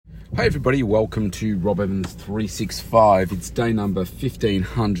Hey everybody, welcome to Rob Evans 365. It's day number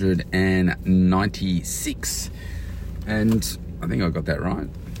 1596, and I think I got that right.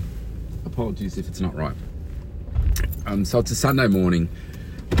 Apologies if it's not right. So it's a Sunday morning.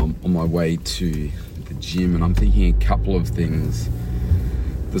 I'm on my way to the gym, and I'm thinking a couple of things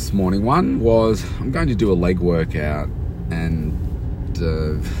this morning. One was I'm going to do a leg workout, and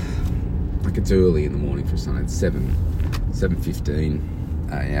like it's early in the morning for Sunday. It's 7:15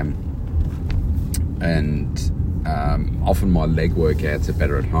 a.m. and often my leg workouts are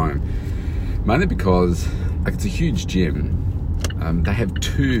better at home, mainly because like it's a huge gym. They have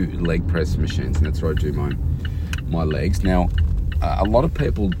 2 leg press machines, and that's where I do my legs. Now, a lot of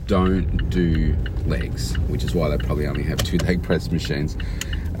people don't do legs, which is why they probably only have 2 leg press machines.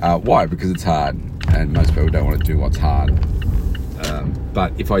 Why? Because it's hard, and most people don't want to do what's hard.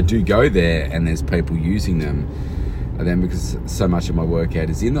 But if I do go there and there's people using them, then because so much of my workout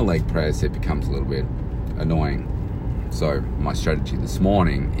is in the leg press, it becomes a little bit annoying. So my strategy this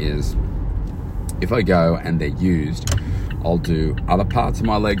morning is, if I go and they're used, I'll do other parts of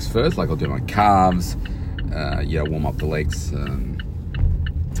my legs first, like I'll do my calves, warm up the legs on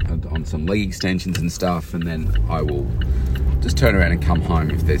some leg extensions and stuff, and then I will just turn around and come home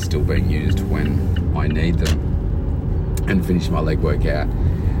if they're still being used when I need them, and finish my leg workout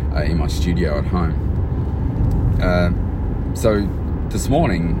in my studio at home. So this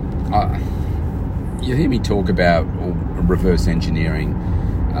morning, you hear me talk about reverse engineering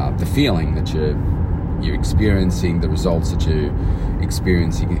the feeling that you're experiencing, the results that you're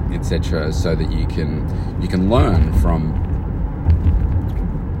experiencing, etc., so that you can learn from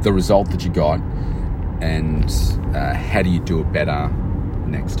the result that you got, and how do you do it better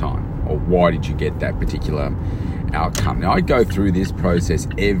next time, or why did you get that particular outcome. Now, I go through this process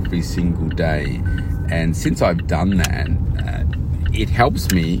every single day, and since I've done that, it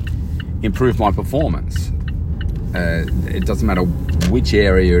helps me improve my performance. It doesn't matter which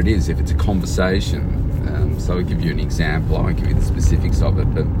area it is, if it's a conversation. So I'll give you an example. I won't give you the specifics of it,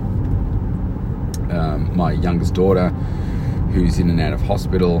 but my youngest daughter, who's in and out of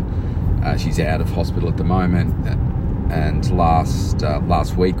hospital, she's out of hospital at the moment, and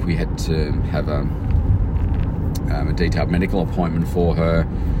last week we had to have a detailed medical appointment for her,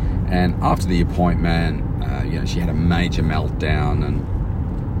 and after the appointment, she had a major meltdown, and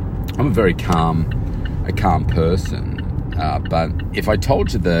I'm a very calm person, but if I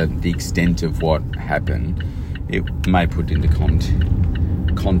told you the extent of what happened, it may put into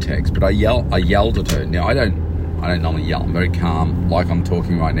context. But I yelled at her. Now I don't normally yell. I'm very calm, like I'm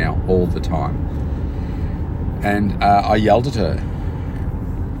talking right now, all the time, and I yelled at her,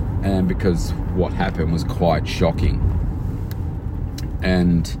 and because what happened was quite shocking.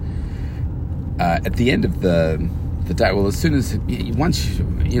 And at the end of the day, well, as soon as once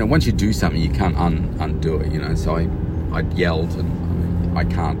you do something, you can't undo it. So I yelled, and I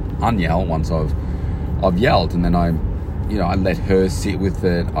can't unyell once I've yelled. And then I let her sit with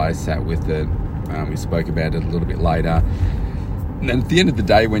it. I sat with it. We spoke about it a little bit later. And then at the end of the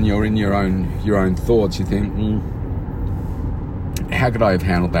day, when you're in your own thoughts, you think, how could I have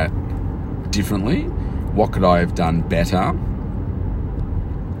handled that differently? What could I have done better?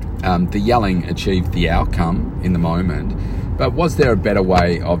 The yelling achieved the outcome in the moment, but was there a better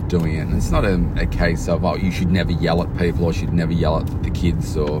way of doing it? And it's not a case of, you should never yell at people, or should never yell at the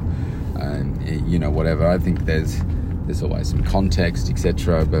kids, or whatever. I think there's always some context,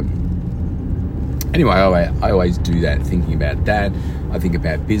 etc. But anyway, I always do that, thinking about that. I think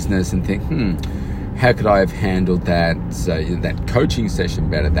about business and think, how could I have handled that coaching session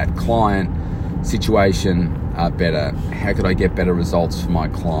better, that client situation better? How could I get better results for my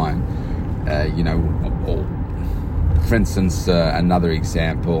client? Or for instance, another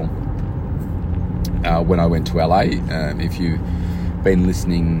example, when I went to LA, if you've been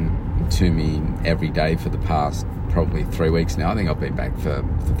listening to me every day for the past probably 3 weeks now, I think I've been back for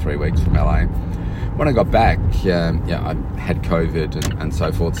 3 weeks from LA. When I got back, I had COVID and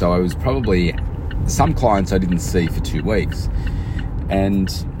so forth, so I was probably, some clients I didn't see for 2 weeks, and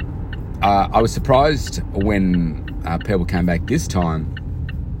I was surprised when people came back this time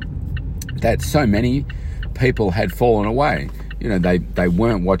that so many people had fallen away. They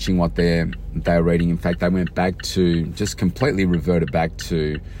weren't watching what they were reading. In fact, they went back to, just completely reverted back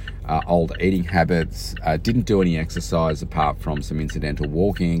to old eating habits, didn't do any exercise apart from some incidental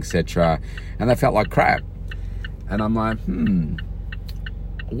walking, etc., and they felt like crap. And I'm like,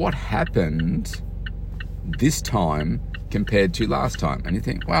 what happened this time compared to last time? And you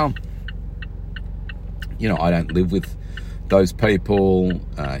think, well, I don't live with those people,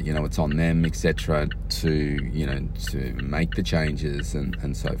 it's on them, etc., to make the changes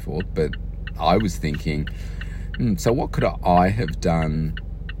and so forth. But I was thinking, so what could I have done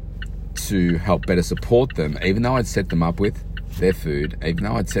to help better support them, even though I'd set them up with their food, even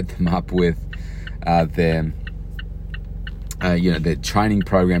though I'd set them up with their training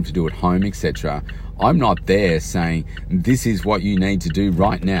program to do at home, etc. I'm not there saying, this is what you need to do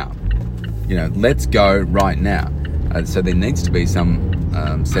right now. Let's go right now. So there needs to be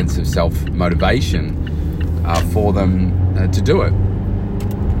some sense of self-motivation for them to do it.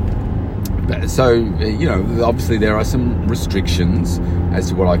 So, obviously there are some restrictions as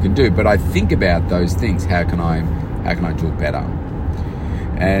to what I can do, but I think about those things. How can I do it better?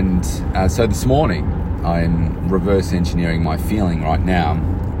 And so this morning, I'm reverse engineering my feeling right now,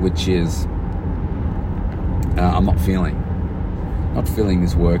 which is I'm not feeling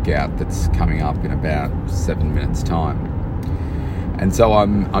this workout that's coming up in about 7 minutes' time. And so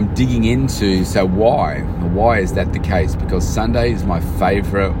I'm digging into, so why? Why is that the case? Because Sunday is my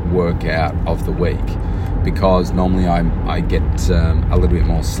favourite workout of the week, because normally I get a little bit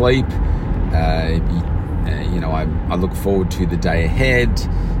more sleep. I look forward to the day ahead,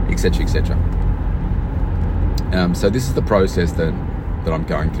 etc., etc. So this is the process that I'm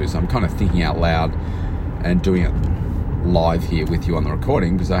going through. So I'm kind of thinking out loud and doing it live here with you on the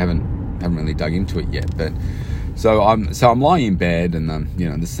recording, because I haven't really dug into it yet. But so I'm lying in bed, and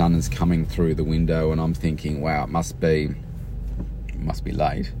the sun is coming through the window, and I'm thinking, wow, it must be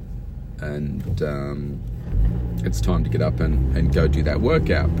late, and it's time to get up and go do that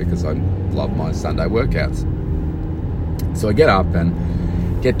workout, because I love my Sunday workouts. So I get up and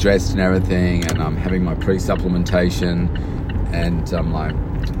get dressed and everything, and I'm having my pre-supplementation, and I'm like,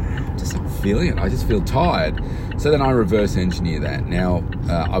 just not feeling it. I just feel tired. So then I reverse engineer that. Now,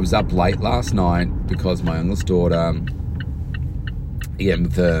 I was up late last night because my youngest daughter, again,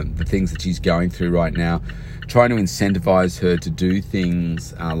 with the things that she's going through right now, trying to incentivize her to do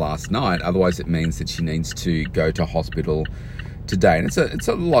things last night. Otherwise, it means that she needs to go to hospital today. And it's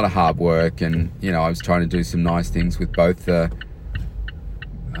a lot of hard work. And, I was trying to do some nice things with both the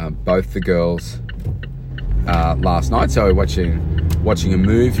girls last night. So we're watching a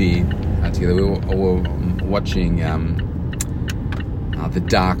movie together. We were watching The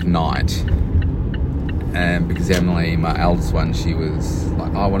Dark Knight, and because Emily, my eldest one, she was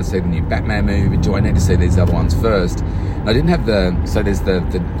like, I want to see the new Batman movie, but do I need to see these other ones first? And I didn't have so there's the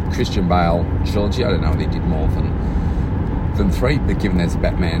Christian Bale trilogy. I don't know if he did more than 3, but given there's a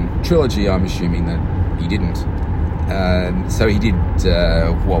Batman trilogy, I'm assuming that he didn't. So he did,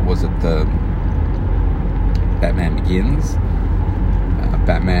 what was it, the Batman Begins,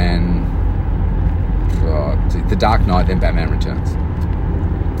 The Dark Knight, then Batman Returns.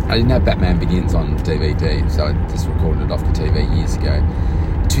 I didn't have Batman Begins on DVD, so I just recorded it off the TV years ago.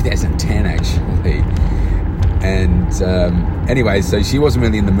 2010, actually. And anyway, so she wasn't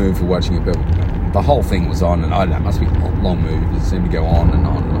really in the mood for watching it, but the whole thing was on, and I don't know, it must be a long movie. It seemed to go on and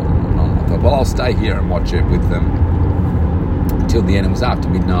on and on and on. I thought, well, I'll stay here and watch it with them until the end. It was after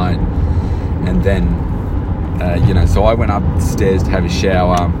midnight, and then so I went upstairs to have a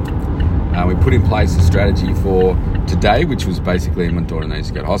shower. We put in place a strategy for today, which was basically my daughter needs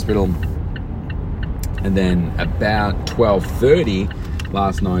to go to hospital. And then about 12:30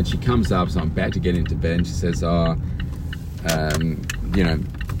 last night, she comes up, so I'm about to get into bed, and she says,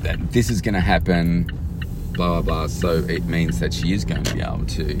 this is going to happen, blah, blah, blah. So it means that she is going to be able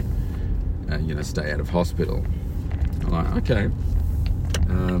to, stay out of hospital. I'm like, okay,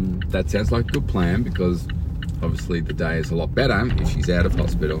 that sounds like a good plan, because obviously the day is a lot better if she's out of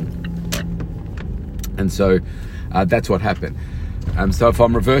hospital. And so that's what happened. So if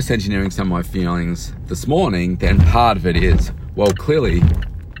I'm reverse engineering some of my feelings this morning, then part of it is, well, clearly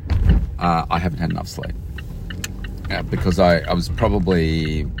I haven't had enough sleep. Because I was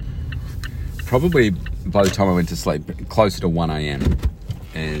probably by the time I went to sleep, closer to 1 a.m.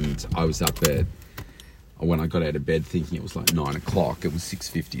 And I was up when I got out of bed thinking it was like 9 o'clock. It was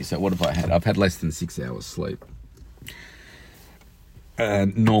 6:50. So what have I had? I've had less than 6 hours sleep.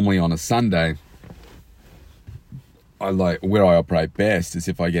 Normally on a Sunday, where I operate best is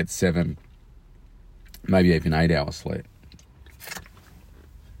if I get 7, maybe even 8 hours sleep.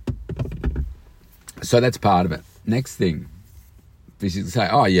 So that's part of it. Next thing, is you say,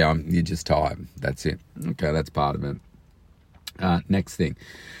 oh yeah, you're just tired. That's it. Okay, that's part of it. Next thing,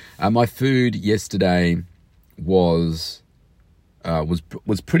 my food yesterday was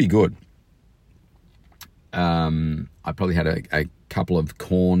pretty good. I probably had a couple of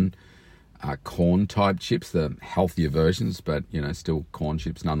corn type chips, the healthier versions, but still corn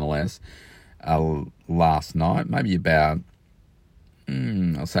chips nonetheless. Last night, maybe about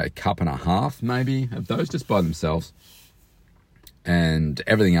I'll say a cup and a half maybe of those just by themselves. And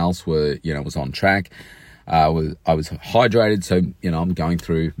everything else was on track. I was hydrated, so I'm going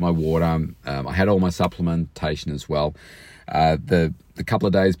through my water. I had all my supplementation as well. The couple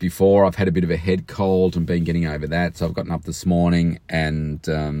of days before, I've had a bit of a head cold and been getting over that. So I've gotten up this morning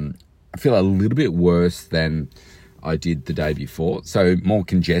and I feel a little bit worse than I did the day before. So more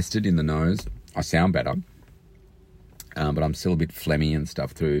congested in the nose. I sound better, but I'm still a bit phlegmy and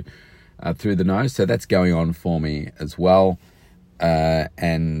stuff through the nose. So that's going on for me as well.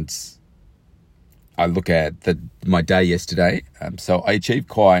 And I look at my day yesterday. So I achieved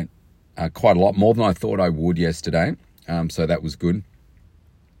quite a lot more than I thought I would yesterday. So that was good.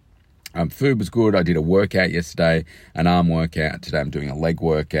 Food was good. I did a workout yesterday, an arm workout. Today I'm doing a leg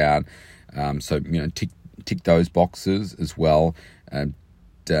workout. So tick those boxes as well.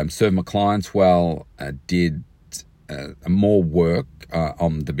 Serve my clients well. Did more work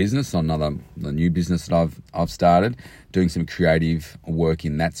on the business, on the new business that I've started, doing some creative work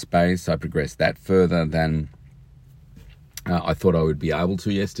in that space. I progressed that further than I thought I would be able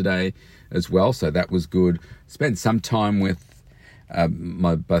to yesterday as well. So that was good. Spent some time with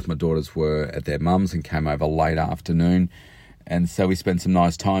both my daughters were at their mum's and came over late afternoon, and so we spent some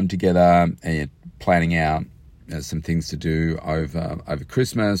nice time together, planning out some things to do over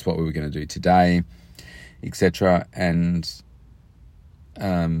Christmas, what we were going to do today, etc. And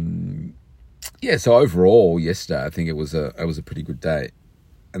so overall yesterday I think it was a pretty good day.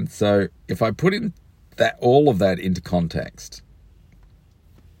 And so if I put in all of that into context,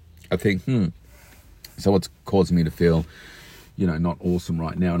 I think so what's causing me to feel not awesome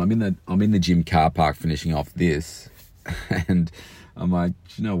right now, and I'm in the gym car park finishing off this, and I'm like,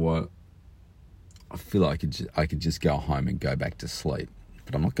 you know what, I feel like I could just go home and go back to sleep.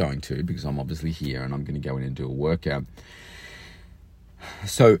 But I'm not going to, because I'm obviously here and I'm going to go in and do a workout.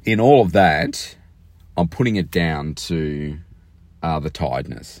 So in all of that, I'm putting it down to the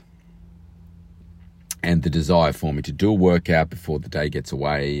tiredness and the desire for me to do a workout before the day gets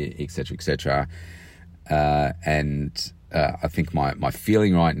away, etc., etc. And I think my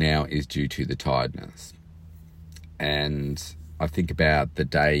feeling right now is due to the tiredness. And I think about the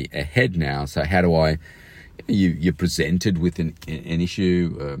day ahead now. So how do I... You're presented with an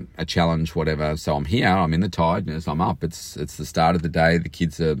issue, a challenge, whatever. So I'm here. I'm in the tiredness. I'm up. It's the start of the day. The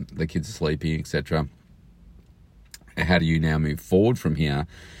kids are sleeping, etc. How do you now move forward from here?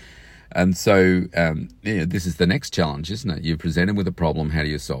 And so this is the next challenge, isn't it? You're presented with a problem. How do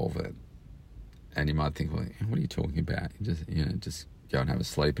you solve it? And you might think, well, what are you talking about? Just go and have a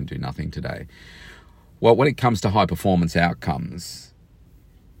sleep and do nothing today. Well, when it comes to high performance outcomes,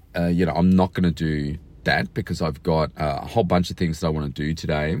 I'm not going to do that, because I've got a whole bunch of things that I want to do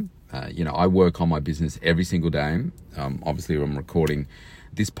today. I work on my business every single day. Obviously, when I'm recording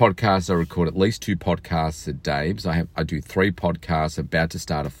this podcast, I record at least 2 podcasts a day, because I do 3 podcasts, about to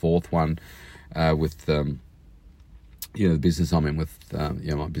start a 4th one with the business I'm in with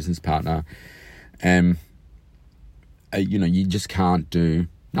my business partner. And you just can't do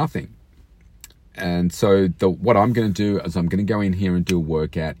nothing. And so what I'm going to do is I'm going to go in here and do a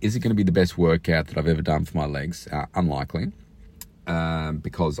workout. Is it going to be the best workout that I've ever done for my legs? Unlikely,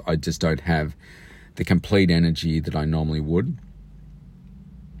 because I just don't have the complete energy that I normally would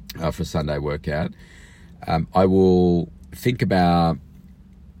for a Sunday workout. I will think about,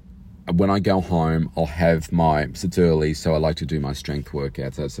 when I go home, I'll have it's early, so I like to do my strength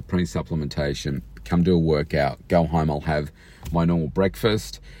workout. So it's a pre-supplementation, come do a workout, go home, I'll have my normal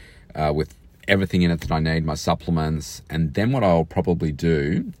breakfast with everything in it that I need, my supplements. And then what I'll probably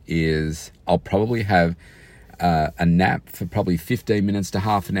do is I'll probably have a nap for probably 15 minutes to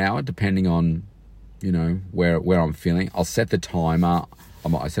half an hour, depending on, where I'm feeling. I'll set the timer.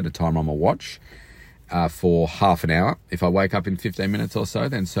 I set a timer on my watch for half an hour. If I wake up in 15 minutes or so,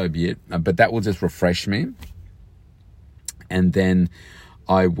 then so be it. But that will just refresh me. And then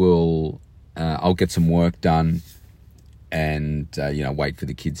I'll get some work done, and wait for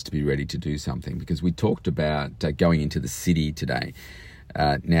the kids to be ready to do something, because we talked about going into the city today.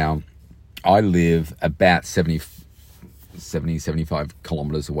 Now, I live about 75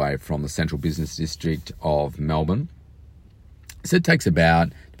 kilometres away from the central business district of Melbourne. So it takes about,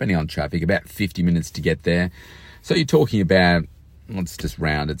 depending on traffic, about 50 minutes to get there. So you're talking about, let's just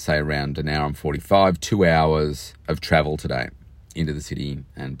round it, say around an hour and 45, 2 hours of travel today into the city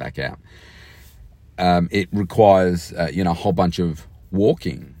and back out. It requires, a whole bunch of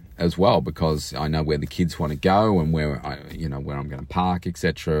walking as well, because I know where the kids want to go and where where I'm going to park,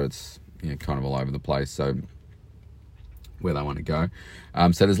 etc. It's kind of all over the place. So where they want to go.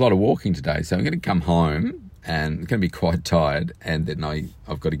 So there's a lot of walking today. So I'm going to come home and I'm going to be quite tired. And then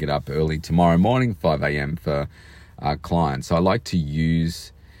I've got to get up early tomorrow morning, 5 a.m. for clients. So I like to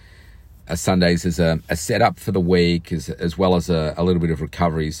use Sundays as a setup for the week, as well as a little bit of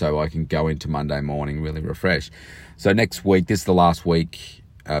recovery, so I can go into Monday morning really refreshed. So next week, this is the last week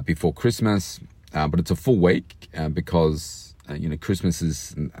before Christmas, but it's a full week because Christmas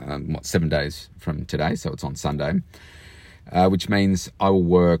is 7 days from today, so it's on Sunday, which means I will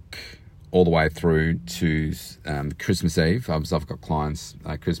work all the way through to Christmas Eve. I've got clients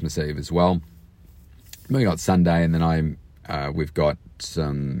Christmas Eve as well. We got Sunday, and then we've got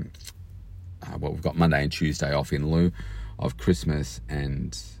we've got Monday and Tuesday off in lieu of Christmas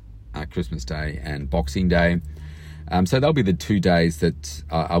and Christmas Day and Boxing Day. So that'll be the 2 days that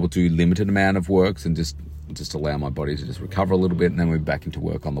I will do limited amount of works and just allow my body to just recover a little bit, and then we're back into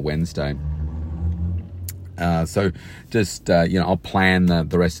work on the Wednesday. So just, I'll plan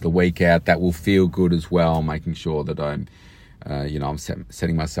the rest of the week out. That will feel good as well, making sure that I'm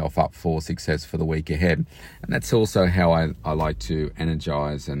setting myself up for success for the week ahead. And that's also how I like to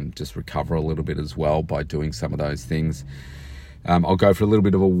energize and just recover a little bit as well by doing some of those things. I'll go for a little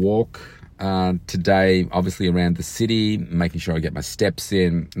bit of a walk today, obviously around the city, making sure I get my steps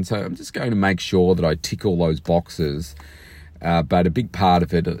in. And so I'm just going to make sure that I tick all those boxes. But a big part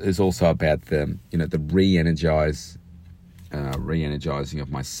of it is also about the re-energizing of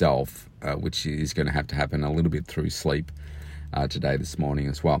myself, which is going to have to happen a little bit through sleep this morning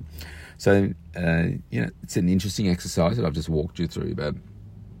as well. So, it's an interesting exercise that I've just walked you through, but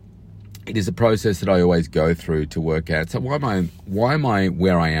it is a process that I always go through to work out. So why am I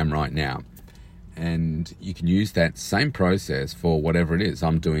where I am right now? And you can use that same process for whatever it is.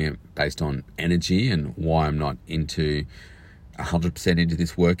 I'm doing it based on energy and why I'm not into 100% into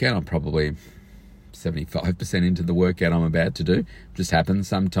this workout. I'm probably 75% into the workout I'm about to do. It just happens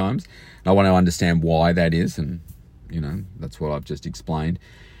sometimes. And I want to understand why that is, and that's what I've just explained.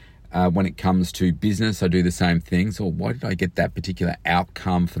 When it comes to business, I do the same thing. So why did I get that particular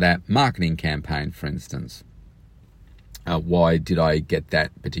outcome for that marketing campaign, for instance? Why did I get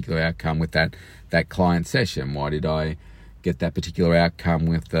that particular outcome with that client session? Why did I get that particular outcome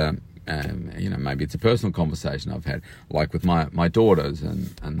with maybe it's a personal conversation I've had, like with my daughters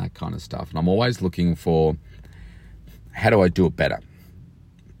and that kind of stuff. And I'm always looking for, how do I do it better?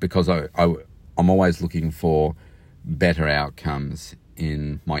 Because I'm always looking for better outcomes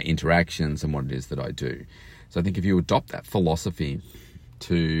in my interactions and what it is that I do. So I think if you adopt that philosophy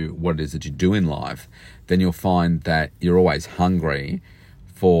to what it is that you do in life, then you'll find that you're always hungry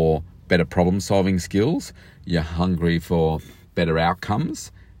for better problem-solving skills. You're hungry for better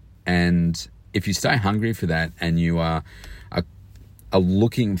outcomes. And if you stay hungry for that and you are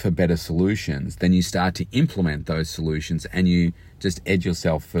looking for better solutions, then you start to implement those solutions and you just edge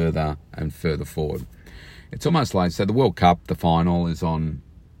yourself further and further forward. It's almost like, so the World Cup, the final is on,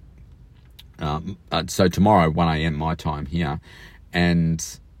 so tomorrow, 1 a.m. my time here,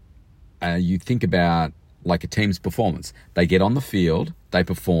 and you think about like a team's performance. They get on the field, they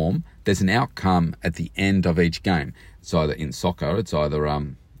perform, there's an outcome at the end of each game. It's either in soccer, it's either,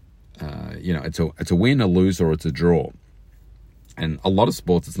 it's a win, a lose, or it's a draw. And a lot of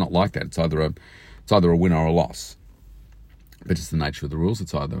sports, it's not like that. It's either a win or a loss. But just the nature of the rules,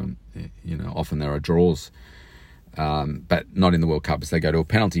 it's either, often there are draws, but not in the World Cup as they go to a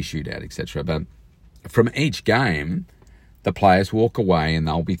penalty shootout, etc. But from each game, the players walk away and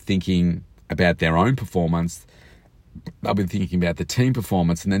they'll be thinking about their own performance. They'll be thinking about the team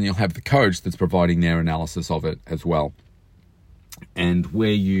performance, and then you'll have the coach that's providing their analysis of it as well. And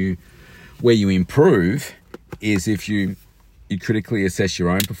where you improve is if you critically assess your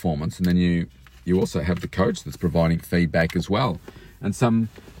own performance, and then you also have the coach that's providing feedback as well. And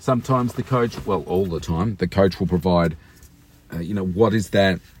sometimes the coach, well, all the time, the coach will provide, what is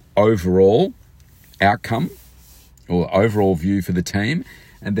that overall outcome or overall view for the team,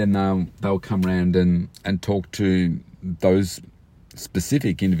 and then they'll come around and talk to those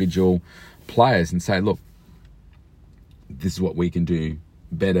specific individual players and say, look, this is what we can do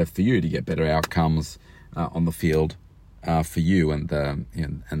better for you to get better outcomes on the field for you,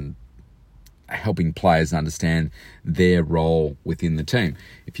 and helping players understand their role within the team.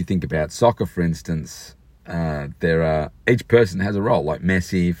 If you think about soccer, for instance, each person has a role. Like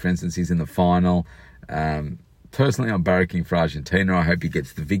Messi, for instance, he's in the final. Personally, I'm barracking for Argentina. I hope he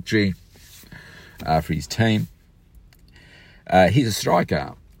gets the victory for his team. He's a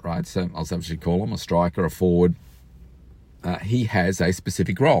striker, right? So I'll actually call him a striker, a forward. He has a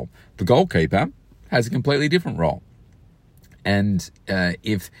specific role. The goalkeeper has a completely different role. And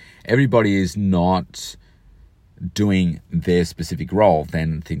if everybody is not doing their specific role,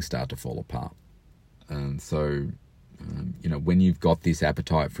 then things start to fall apart. And so, when you've got this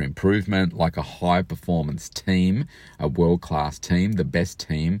appetite for improvement, like a high-performance team, a world-class team, the best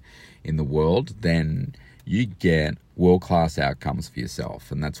team in the world, then you get world-class outcomes for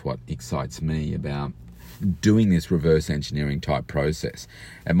yourself. And that's what excites me about doing this reverse engineering type process.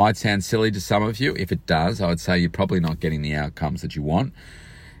 It might sound silly to some of you. If it does, I would say you're probably not getting the outcomes that you want.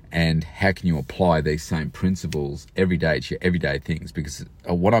 And how can you apply these same principles every day to your everyday things? Because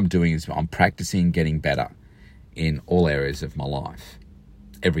what I'm doing is I'm practicing getting better in all areas of my life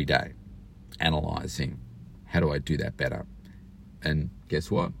every day, analysing how do I do that better. And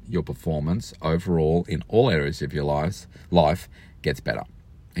guess what? Your performance overall in all areas of your life gets better,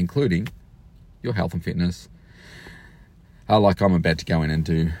 including your health and fitness, like I'm about to go in and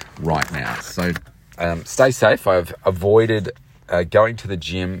do right now. So stay safe. I've avoided going to the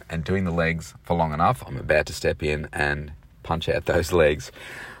gym and doing the legs for long enough. I'm about to step in and punch out those legs.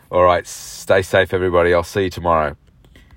 All right, stay safe, everybody. I'll see you tomorrow.